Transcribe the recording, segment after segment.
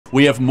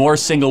We have more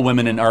single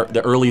women in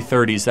the early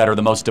 30s that are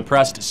the most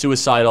depressed,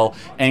 suicidal,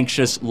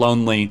 anxious,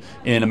 lonely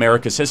in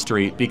America's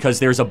history because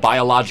there's a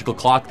biological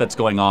clock that's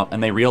going off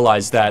and they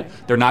realize that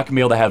they're not going to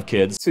be able to have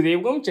kids. Today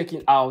we're going to be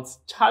checking out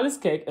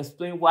Kirk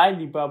explain why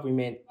liberal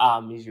women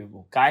are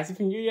miserable. Guys, if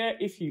you're new here,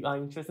 if you are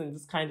interested in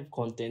this kind of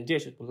content, you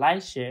should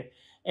like, share,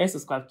 and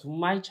subscribe to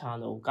my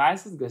channel.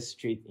 Guys, let's get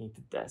straight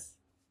into this.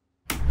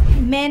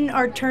 Men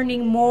are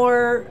turning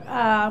more,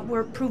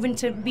 we're proven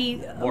to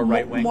be More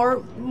right-wing.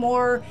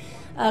 more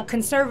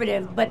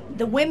conservative, but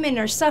the women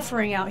are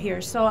suffering out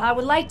here. So I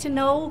would like to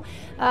know,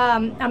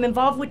 I'm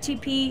involved with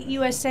TP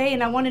USA,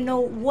 and I want to know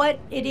what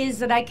it is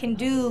that I can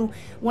do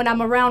when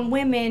I'm around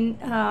women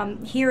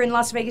here in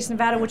Las Vegas,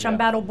 Nevada, which I'm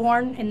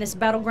battle-born in this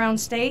battleground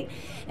state.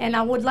 And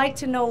I would like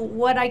to know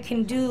what I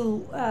can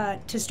do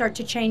to start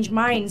to change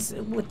minds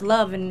with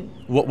love. And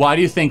Why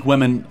do you think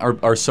women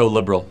are so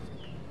liberal?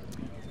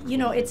 You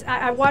know,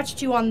 I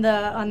watched you on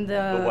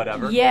the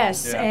whatever.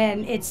 Yes, yeah.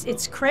 And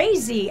it's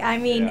crazy. I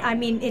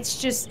mean, it's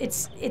just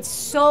it's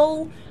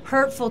so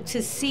hurtful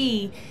to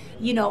see,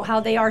 you know, how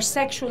they are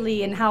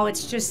sexually and how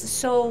it's just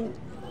so,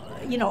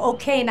 you know,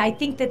 okay. And I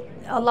think that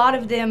a lot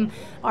of them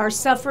are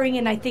suffering,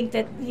 and I think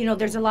that, you know,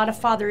 there's a lot of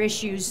father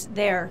issues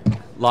there.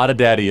 A lot of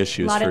daddy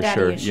issues, for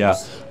sure. Issues. Yeah.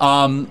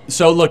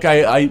 So look,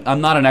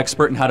 I'm not an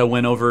expert in how to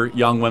win over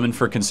young women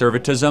for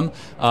conservatism.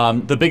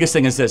 The biggest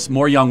thing is this: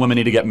 more young women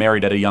need to get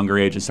married at a younger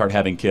age and start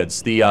having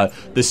kids. The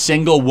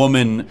single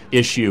woman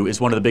issue is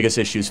one of the biggest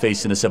issues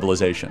facing the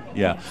civilization.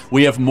 Yeah.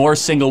 We have more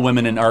single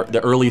women in the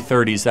early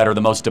 30s that are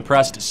the most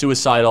depressed,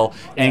 suicidal,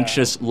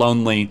 anxious,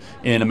 lonely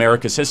in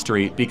America's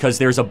history because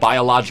there's a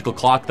biological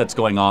clock that's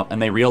going off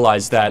and they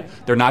realize that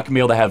they're not going to be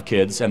able to have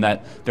kids and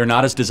that they're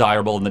not as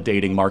desirable in the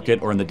dating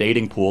market or in the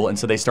dating pool, and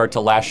so they start to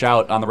lash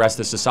out on the rest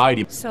of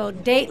society. So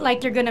date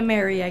like you're gonna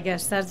marry, I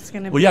guess that's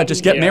gonna be. Well, yeah,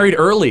 just get married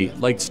early.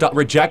 Like,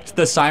 reject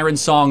the siren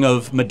song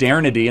of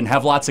modernity and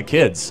have lots of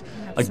kids.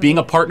 Absolutely. Like, being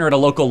a partner at a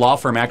local law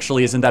firm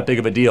actually isn't that big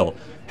of a deal.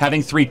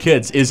 Having 3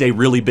 kids is a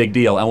really big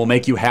deal and will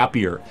make you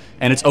happier.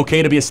 And it's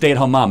okay to be a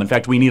stay-at-home mom. In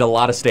fact, we need a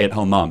lot of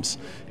stay-at-home moms.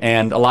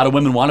 And a lot of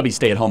women want to be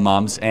stay-at-home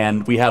moms,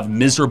 and we have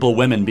miserable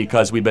women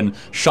because we've been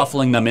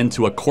shuffling them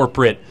into a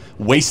corporate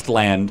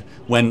wasteland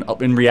when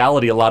in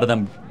reality a lot of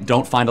them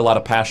don't find a lot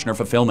of passion or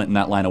fulfillment in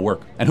that line of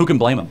work. And who can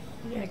blame them?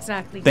 Yeah,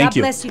 exactly. Thank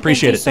you. Bless you.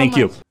 Appreciate it. Thank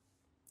you.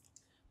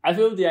 I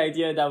feel the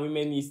idea that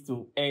women need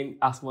to earn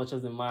as much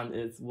as a man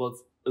is what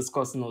is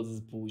causing all this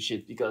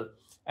bullshit, because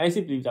I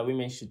honestly believe that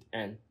women should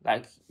earn.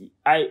 Like,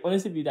 I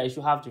honestly believe that you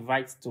should have the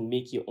right to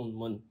make your own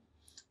money,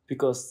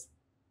 because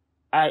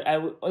I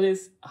would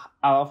always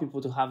allow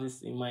people to have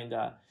this in mind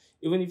that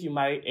even if you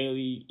marry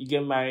early, you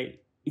get married,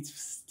 it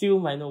still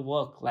might not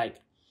work. Like,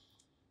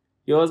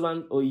 your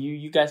husband or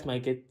you guys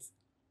might get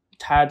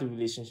tired of the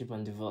relationship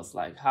and divorce.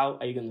 Like, how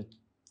are you going to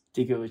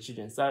take care of your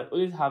children? So I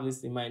always have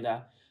this in mind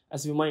that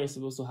as a woman, you're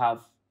supposed to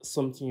have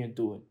something you're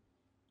doing.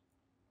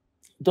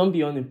 Don't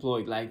be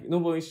unemployed. Like,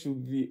 nobody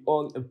should be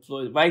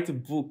unemployed. Write a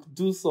book,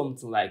 do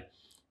something. Like,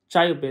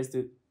 try your best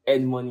to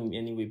earn money in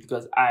any way,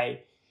 because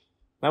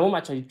my mom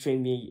actually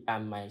trained me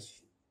and my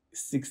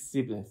 6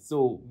 siblings.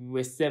 So we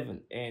were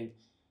 7. And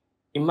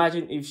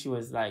imagine if she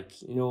was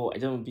like, you know, I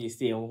don't want to be a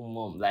stay-at-home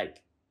mom.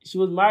 Like, she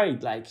was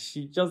married. Like,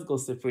 she just got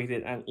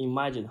separated. And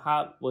imagine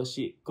how was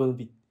she going to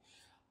be,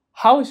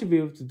 how would she be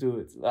able to do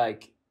it?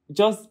 Like,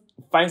 just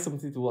find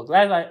something to work.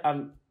 Like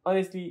I'm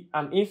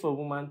in for a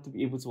woman to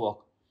be able to work.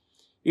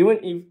 Even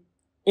if,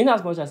 in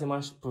as much as a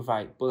man should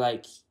provide, but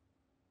like,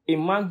 a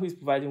man who is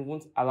providing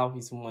won't allow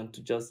his woman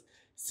to just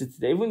sit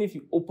there. Even if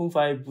you open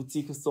for a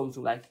boutique or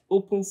something, like,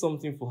 open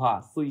something for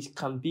her so it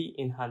can be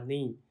in her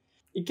name.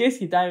 In case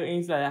he dies or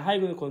anything like that, how are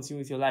you going to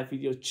continue with your life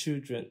with your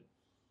children?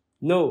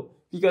 No,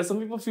 because some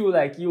people feel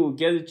like you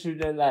get the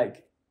children,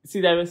 like,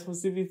 see, the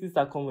responsibilities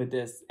that come with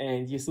this,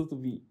 and you're supposed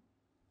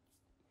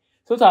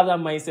to have that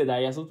mindset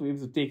that you're supposed to be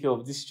able to take care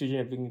of these children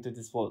you're bringing into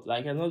this world.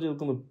 Like, you're not just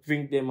going to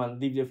bring them and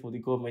leave them for the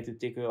government to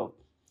take care of.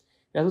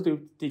 You're supposed to be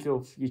able to take care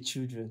of your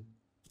children.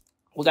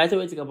 Well, guys, what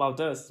do you think about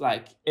this?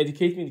 Like,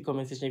 educate me in the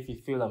comment section if you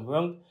feel I'm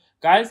wrong.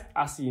 Guys,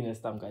 I'll see you next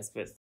time, guys.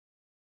 First.